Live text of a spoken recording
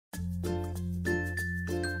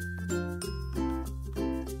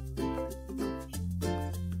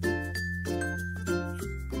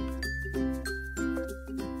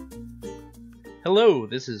Hello,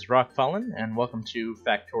 this is Rockfallen, and welcome to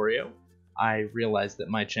Factorio. I realize that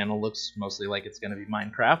my channel looks mostly like it's going to be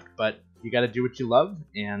Minecraft, but you gotta do what you love,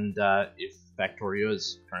 and if Factorio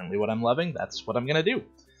is currently what I'm loving, that's what I'm going to do.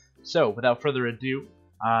 So, without further ado,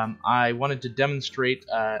 I wanted to demonstrate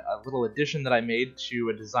a little addition that I made to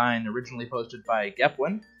a design originally posted by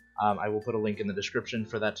Gepwin. I will put a link in the description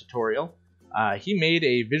for that tutorial. He made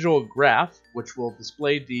a visual graph which will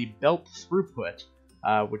display the belt throughput,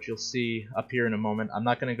 which you'll see up here in a moment. I'm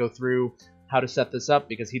not going to go through how to set this up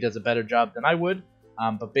because he does a better job than I would,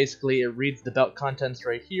 but basically it reads the belt contents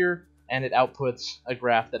right here, and it outputs a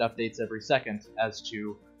graph that updates every second as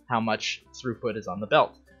to how much throughput is on the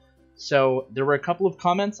belt. So there were a couple of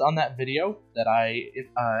comments on that video that I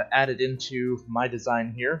added into my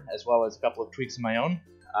design here, as well as a couple of tweaks of my own.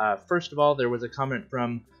 First of all, there was a comment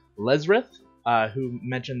from Lesrith, who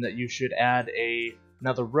mentioned that you should add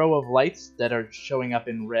another row of lights that are showing up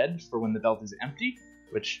in red for when the belt is empty,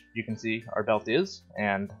 which you can see our belt is,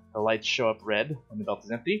 and the lights show up red when the belt is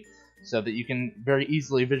empty, so that you can very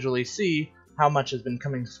easily visually see how much has been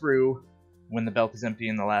coming through when the belt is empty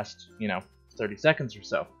in the last, 30 seconds or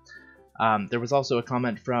so. There was also a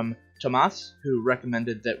comment from Tomas, who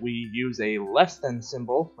recommended that we use a less than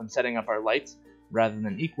symbol when setting up our lights rather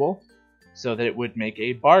than equal, so that it would make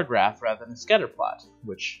a bar graph rather than a scatter plot,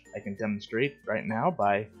 which I can demonstrate right now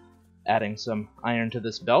by adding some iron to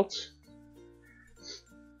this belt.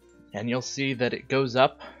 And you'll see that it goes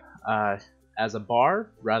up as a bar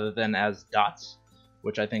rather than as dots,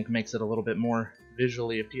 which I think makes it a little bit more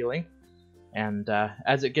visually appealing. And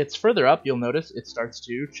as it gets further up, you'll notice it starts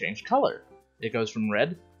to change color. It goes from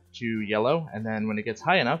red to yellow, and then when it gets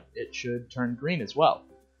high enough, it should turn green as well.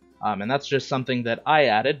 And that's just something that I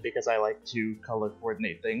added because I like to color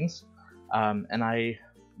coordinate things. And I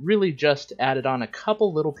really just added on a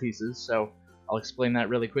couple little pieces, so I'll explain that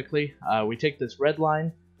really quickly. We take this red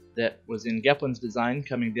line that was in Gepwin's design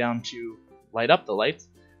coming down to light up the lights,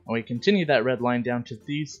 and we continue that red line down to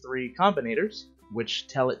these three combinators, which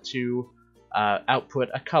tell it to output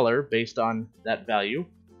a color based on that value.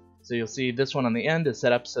 So you'll see this one on the end is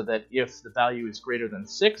set up so that if the value is greater than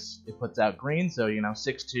 6, it puts out green, so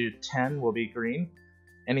 6 to 10 will be green.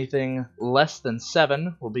 Anything less than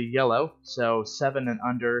 7 will be yellow, so 7 and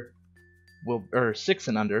under will, or 6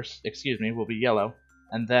 and under, excuse me, will be yellow,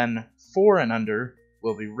 and then 4 and under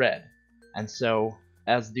will be red. And so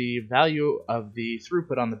as the value of the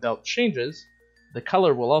throughput on the belt changes, the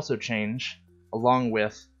color will also change along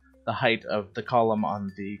with the height of the column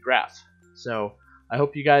on the graph. So I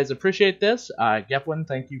hope you guys appreciate this. Gepwin,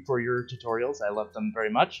 thank you for your tutorials. I love them very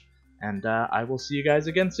much, and I will see you guys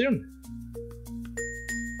again soon.